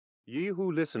Ye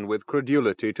who listen with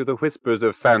credulity to the whispers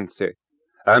of fancy,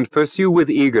 and pursue with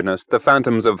eagerness the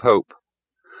phantoms of hope,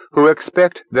 who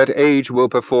expect that age will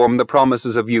perform the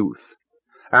promises of youth,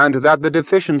 and that the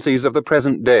deficiencies of the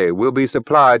present day will be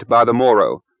supplied by the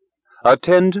morrow,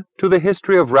 attend to the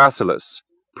history of Rasselas,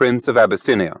 Prince of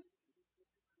Abyssinia.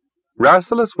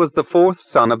 Rasselas was the fourth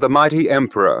son of the mighty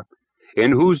emperor,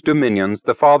 in whose dominions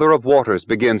the Father of Waters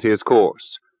begins his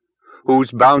course,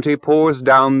 whose bounty pours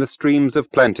down the streams of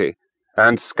plenty,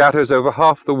 and scatters over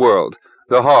half the world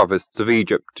the harvests of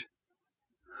Egypt.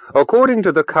 According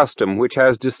to the custom which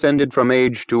has descended from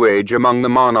age to age among the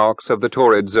monarchs of the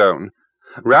torrid zone,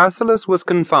 Rasselas was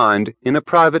confined in a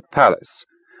private palace,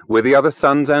 with the other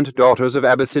sons and daughters of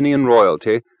Abyssinian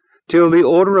royalty, till the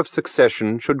order of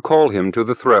succession should call him to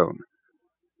the throne.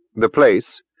 The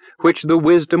place, which the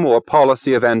wisdom or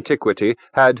policy of antiquity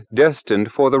had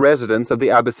destined for the residence of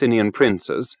the Abyssinian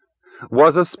princes,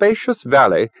 was a spacious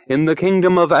valley in the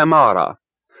kingdom of Amara,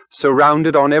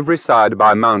 surrounded on every side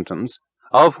by mountains,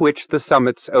 of which the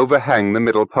summits overhang the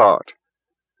middle part.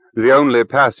 The only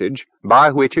passage by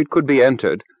which it could be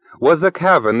entered was a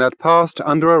cavern that passed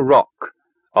under a rock,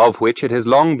 of which it has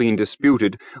long been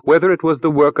disputed whether it was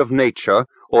the work of nature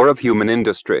or of human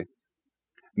industry.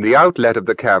 The outlet of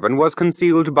the cavern was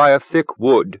concealed by a thick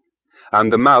wood,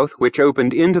 and the mouth which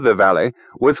opened into the valley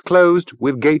was closed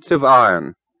with gates of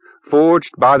iron,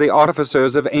 forged by the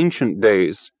artificers of ancient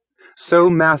days, so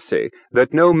massy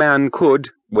that no man could,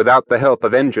 without the help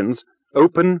of engines,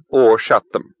 open or shut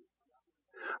them.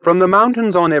 From the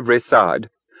mountains on every side,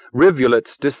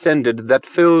 rivulets descended that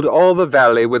filled all the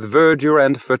valley with verdure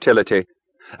and fertility,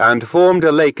 and formed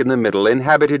a lake in the middle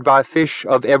inhabited by fish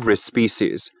of every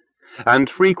species, and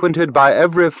frequented by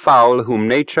every fowl whom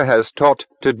nature has taught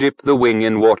to dip the wing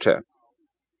in water.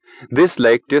 This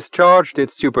lake discharged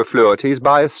its superfluities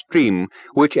by a stream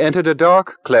which entered a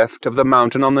dark cleft of the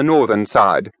mountain on the northern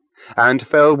side, and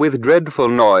fell with dreadful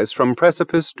noise from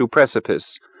precipice to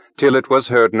precipice, till it was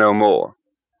heard no more.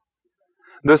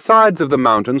 The sides of the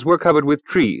mountains were covered with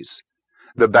trees.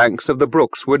 The banks of the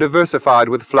brooks were diversified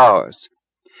with flowers.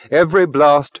 Every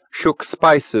blast shook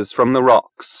spices from the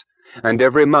rocks, and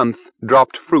every month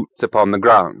dropped fruits upon the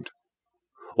ground.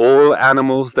 All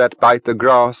animals that bite the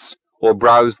grass, or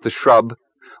browse the shrub,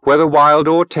 whether wild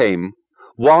or tame,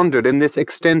 wandered in this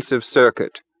extensive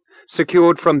circuit,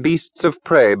 secured from beasts of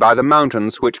prey by the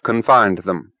mountains which confined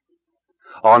them.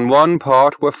 On one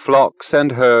part were flocks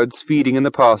and herds feeding in the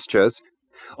pastures,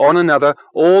 on another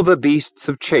all the beasts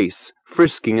of chase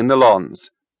frisking in the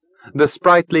lawns. The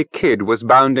sprightly kid was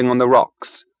bounding on the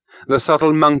rocks, the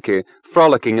subtle monkey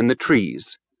frolicking in the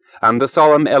trees, and the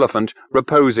solemn elephant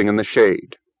reposing in the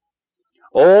shade.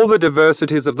 All the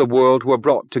diversities of the world were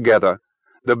brought together,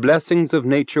 the blessings of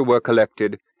nature were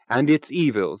collected, and its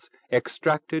evils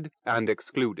extracted and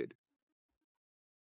excluded.